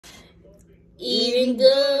Eating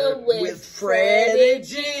Good with Freddie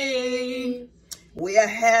Jean. We are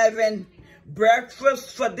having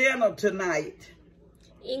breakfast for dinner tonight.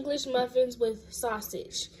 English muffins with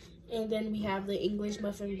sausage. And then we have the English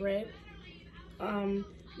muffin bread.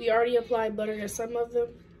 We already applied butter to some of them.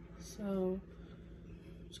 So I'm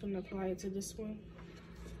just going to apply it to this one.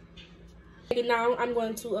 And now I'm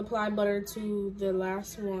going to apply butter to the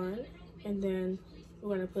last one. And then we're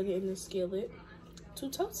going to put it in the skillet to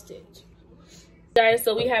toast it. Guys,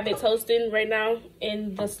 so we have it toasting right now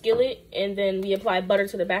in the skillet, and then we apply butter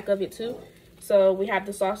to the back of it too. So we have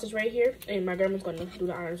the sausage right here, and my grandma's going to do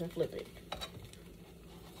the honors and flip it.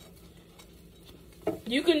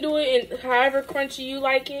 You can do it in however crunchy you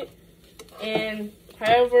like it, and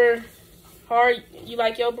however hard you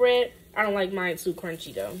like your bread. I don't like mine too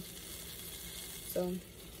crunchy though. So.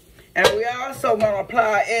 And we also going to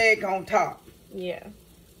apply egg on top. Yeah.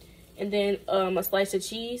 And then a slice of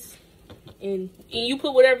cheese. And you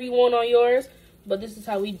put whatever you want on yours, but this is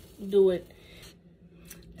how we do it.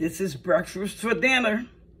 This is breakfast for dinner.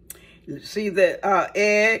 You see the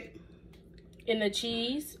egg. And the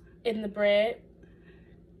cheese, and the bread,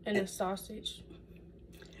 and the sausage.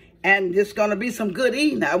 And it's going to be some good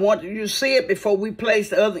eating. I want you to see it before we place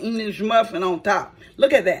the other English muffin on top.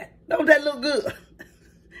 Look at that. Don't that look good?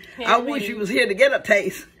 Handmade. I wish you was here to get a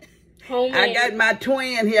taste. Homemade. I got my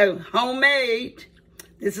twin here, homemade.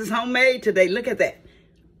 This is homemade today. Look at that.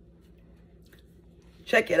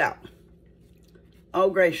 Check it out.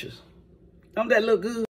 Oh, gracious. Don't that look good?